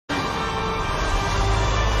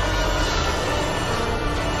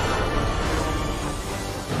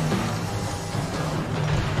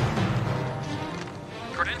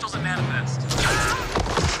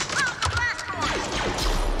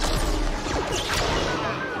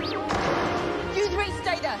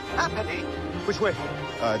Which way?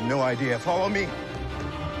 No idea. Follow me.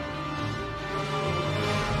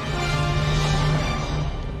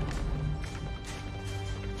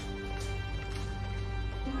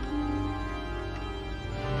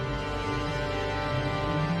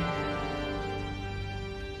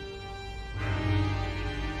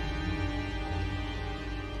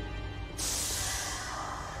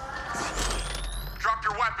 Drop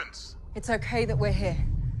your weapons. It's okay that we're here.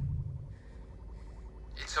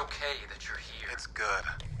 It's okay that you're here. It's good.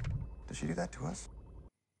 Did she do that to us?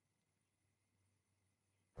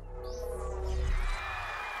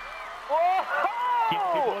 Give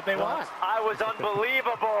people what they want. I was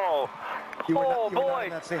unbelievable. You were Oh not- you were not boy, in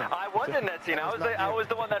that scene. I was in that scene. I was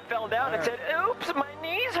the one that fell down and said, "Oops, my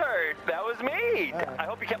knees hurt." That was me. I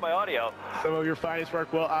hope you kept my audio. Some of your finest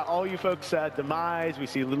work. Well, all you folks, Demise, we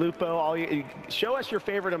see Lulupo. Show us your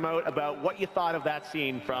favorite emote about what you thought of that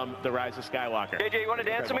scene from The Rise of Skywalker. JJ, you want to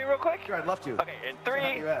dance with me real quick? Sure, I'd love to. Okay, in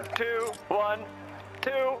 3, 2, 1, 2,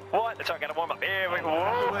 1. Sorry, I gotta warm up. Here we go.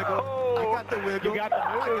 I got the wiggle. You got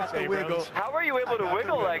the moves, I got the Abrams. wiggle. How are you able to I got the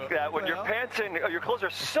wiggle wiggle. like that when your Well- pants and your clothes are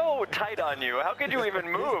so tight on you? How could you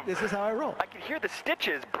even move? This is how I roll. I can hear the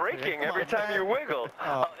stitches breaking Come every on, time man. you wiggle. Oh.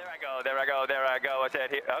 Oh, there I go, there I go, there I go. What's that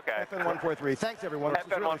here? Okay. FN143. Thanks, everyone. This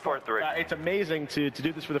was really fun. FN143. It's amazing to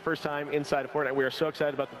do this for the first time inside of Fortnite. We are so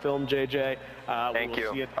excited about the film, JJ. Thank you.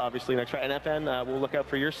 We'll see it obviously next Friday. And FN, we'll look out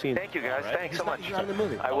for your scene. Thank you, guys. All right. Thanks so much. He's not in the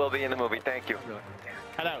movie. I will be in the movie. Thank you.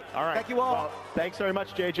 Head out. All right. Thank you all. Well, thanks very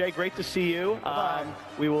much, JJ. Great to see you. Bye-bye.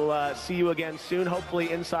 We will see you again soon,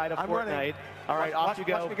 hopefully inside of I'm Fortnite. running. All right, off you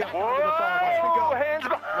go. Watch me go. Back onto the phone. Watch me go. Hands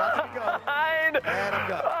Watch me go. behind. And I'm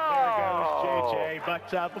done. Oh. There goes JJ.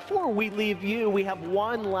 But before we leave you, we have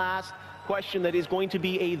one last question that is going to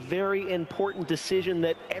be a very important decision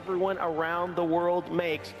that everyone around the world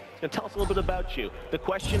makes. Now, tell us a little bit about you. The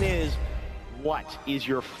question is, what is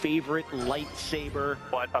your favorite lightsaber?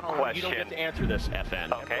 What a You question. don't get to answer this,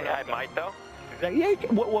 FN. Okay, I might though. Yeah,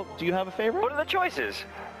 do you have a favorite? What are the choices?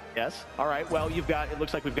 Yes. All right. Well, it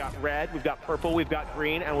looks like we've got red, we've got purple, we've got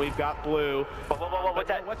green, and we've got blue. Whoa, what's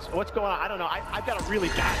that? What's going on? I don't know. I've got a really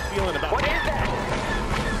bad feeling about What it. is that?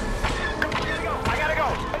 I gotta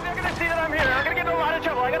go. They're gonna see that I'm here. I'm gonna get in a lot of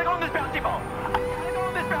trouble. I gotta go on this bouncy ball. I gotta go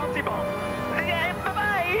on this bouncy ball. Yeah,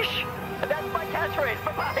 bye-bye. That's my catchphrase.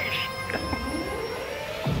 Bye-bye.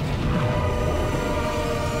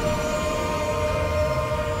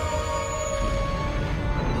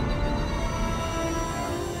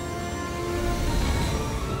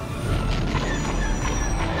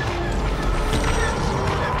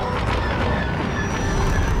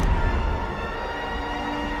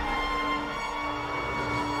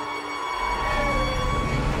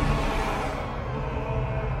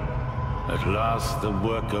 At last, the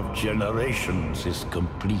work of generations is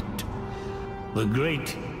complete. The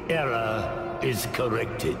great error is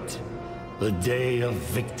corrected. The day of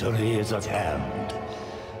victory is at hand.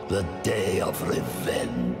 The day of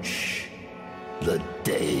revenge. The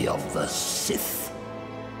day of the Sith.